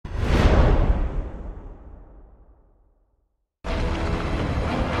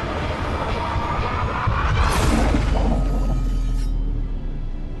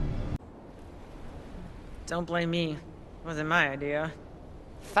Don't blame me. Wasn't my idea.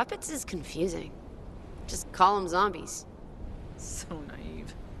 Puppets is confusing. Just call them zombies. So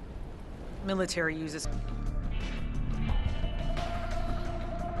naive. Military uses...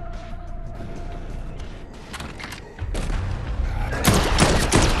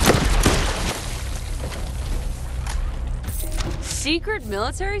 Secret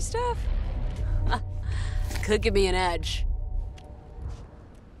military stuff? Could give me an edge.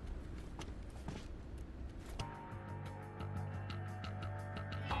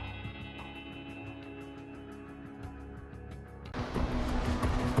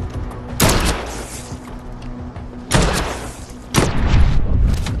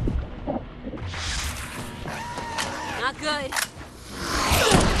 Not good.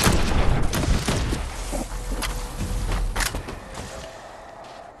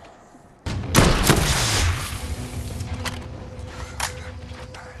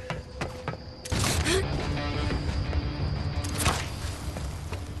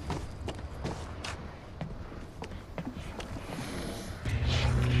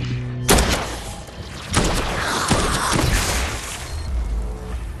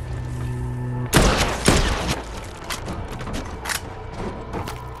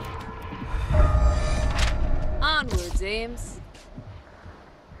 Onwards, Ames.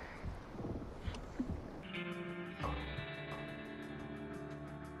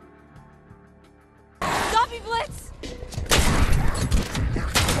 Zombie Blitz!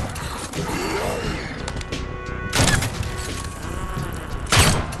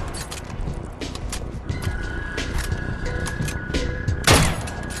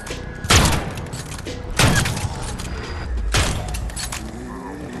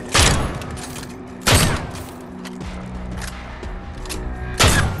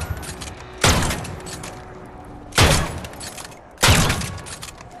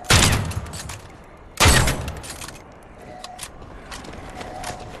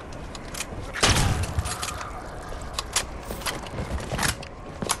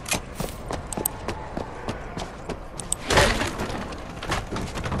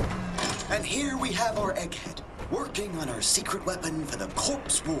 And here we have our egghead, working on our secret weapon for the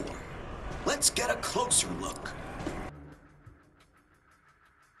Corpse War. Let's get a closer look.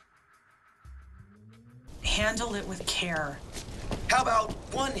 Handle it with care. How about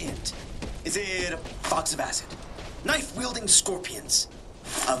one hint? Is it a fox of acid? Knife-wielding scorpions?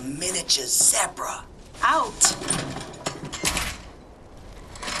 A miniature zebra? Out!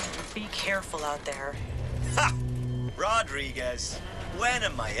 Be careful out there. Ha! Rodriguez, when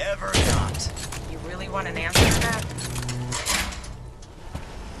am I ever not? You really want an answer to that?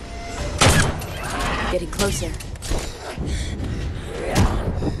 Getting closer.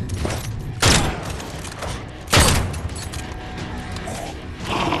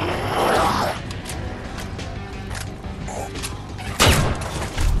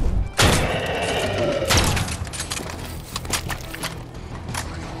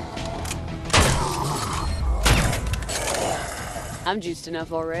 I'm juiced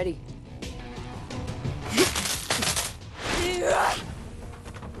enough already.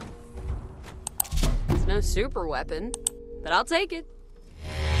 It's no super weapon, but I'll take it.